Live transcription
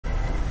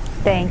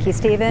Thank you,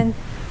 Stephen.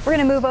 We're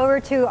going to move over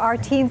to our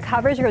team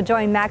coverage. We're going to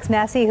join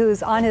Massey,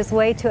 who's on his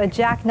way to a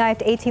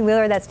jackknifed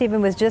 18-wheeler that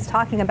Stephen was just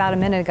talking about a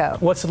minute ago.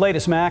 What's the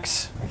latest,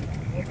 Max?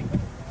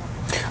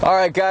 All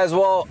right, guys.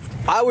 Well,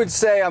 I would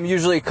say I'm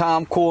usually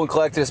calm, cool, and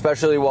collected,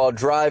 especially while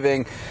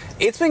driving.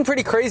 It's been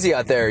pretty crazy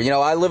out there. You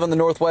know, I live on the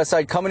northwest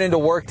side. Coming into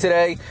work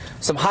today,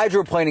 some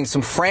hydroplaning,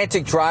 some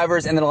frantic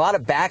drivers, and then a lot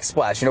of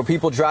backsplash. You know,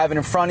 people driving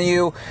in front of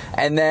you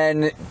and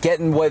then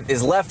getting what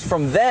is left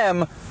from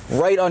them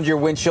right under your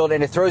windshield,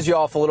 and it throws you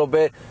off a little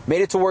bit.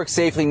 Made it to work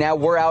safely. Now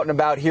we're out and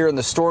about here in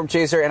the Storm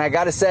Chaser, and I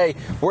got to say,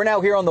 we're now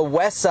here on the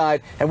west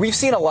side, and we've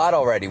seen a lot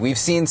already. We've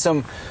seen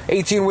some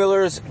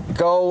 18-wheelers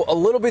go a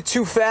little bit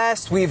too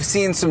fast. We've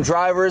seen some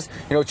drivers,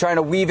 you know, trying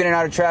to weave in and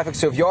out of traffic.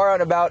 So if you are out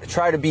and about,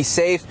 try to be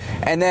safe.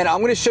 And then I'm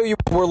going to show you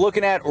what we're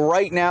looking at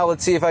right now.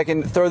 Let's see if I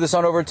can throw this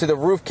on over to the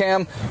roof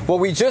cam. What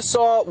we just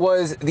saw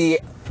was the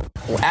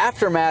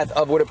aftermath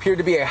of what appeared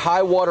to be a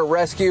high water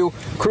rescue.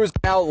 Crews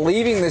now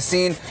leaving the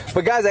scene.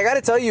 But guys, I got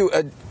to tell you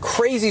a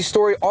crazy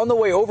story on the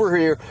way over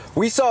here.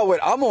 We saw what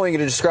I'm only going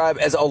to describe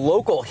as a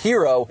local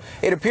hero.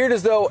 It appeared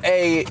as though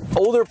a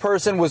older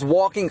person was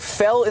walking,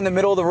 fell in the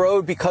middle of the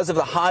road because of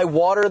the high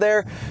water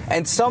there,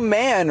 and some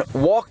man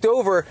walked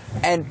over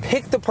and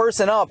picked the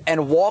person up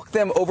and walked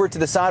them over to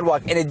the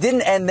sidewalk. And it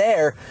didn't end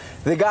there.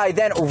 The guy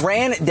then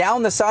ran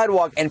down the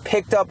sidewalk and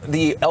picked up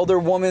the elder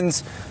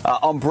woman's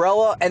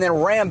umbrella and then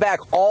ran back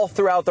all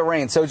throughout the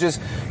rain. So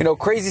just, you know,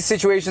 crazy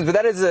situations. But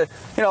that is a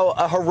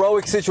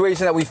heroic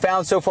situation that we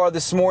found so far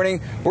this morning.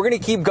 We're going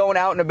to keep going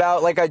out and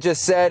about, like I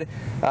just said,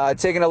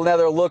 taking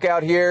another look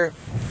out here.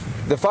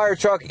 The fire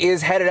truck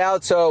is headed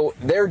out, so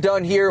they're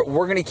done here.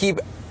 We're going to keep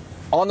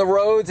on the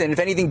roads, and if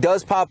anything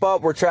does pop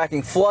up, we're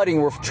tracking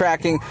flooding, we're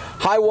tracking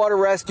high water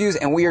rescues,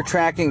 and we are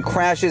tracking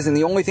crashes. And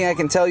the only thing I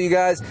can tell you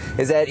guys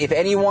is that if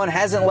anyone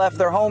hasn't left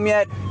their home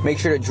yet, make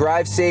sure to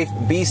drive safe,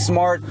 be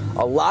smart,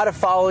 a lot of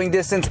following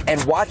distance,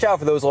 and watch out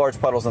for those large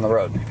puddles on the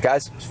road.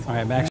 Guys? All right, Max.